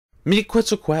Meet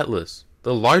Quetzalcoatlus,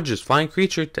 the largest flying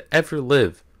creature to ever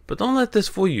live. But don't let this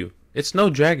fool you. It's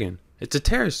no dragon. It's a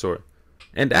pterosaur.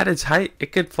 And at its height,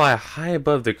 it could fly high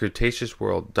above the Cretaceous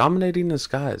world, dominating the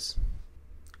skies.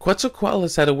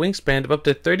 Quetzalcoatlus had a wingspan of up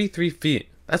to 33 feet.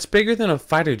 That's bigger than a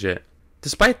fighter jet.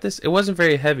 Despite this, it wasn't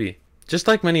very heavy. Just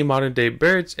like many modern day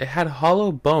birds, it had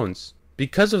hollow bones.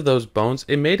 Because of those bones,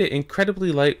 it made it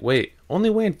incredibly lightweight,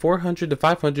 only weighing 400 to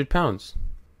 500 pounds.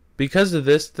 Because of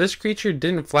this creature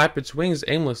didn't flap its wings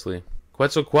aimlessly.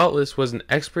 Quetzalcoatlus was an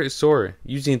expert soarer,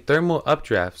 using thermal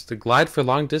updrafts to glide for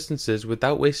long distances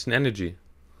without wasting energy.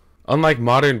 Unlike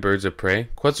modern birds of prey,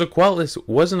 Quetzalcoatlus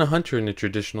wasn't a hunter in the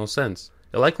traditional sense.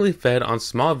 It likely fed on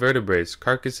small vertebrates,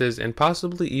 carcasses, and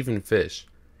possibly even fish.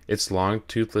 Its long,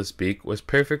 toothless beak was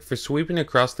perfect for sweeping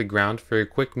across the ground for a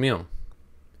quick meal.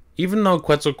 Even though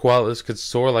Quetzalcoatlus could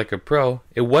soar like a pro,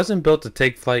 it wasn't built to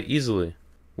take flight easily.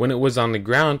 When it was on the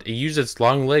ground, it used its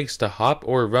long legs to hop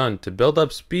or run to build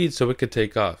up speed so it could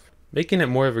take off, making it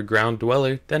more of a ground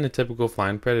dweller than a typical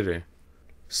flying predator.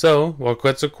 So, while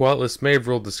Quetzalcoatlus may have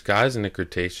ruled the skies in the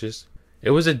Cretaceous,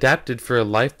 it was adapted for a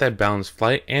life that balanced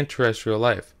flight and terrestrial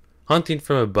life, hunting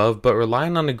from above but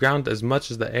relying on the ground as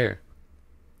much as the air.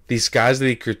 The skies of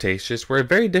the Cretaceous were a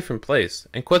very different place,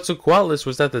 and Quetzalcoatlus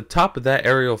was at the top of that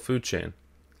aerial food chain.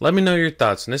 Let me know your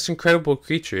thoughts on this incredible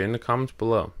creature in the comments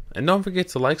below, and don't forget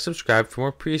to like, subscribe for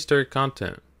more prehistoric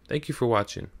content. Thank you for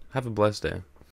watching. Have a blessed day.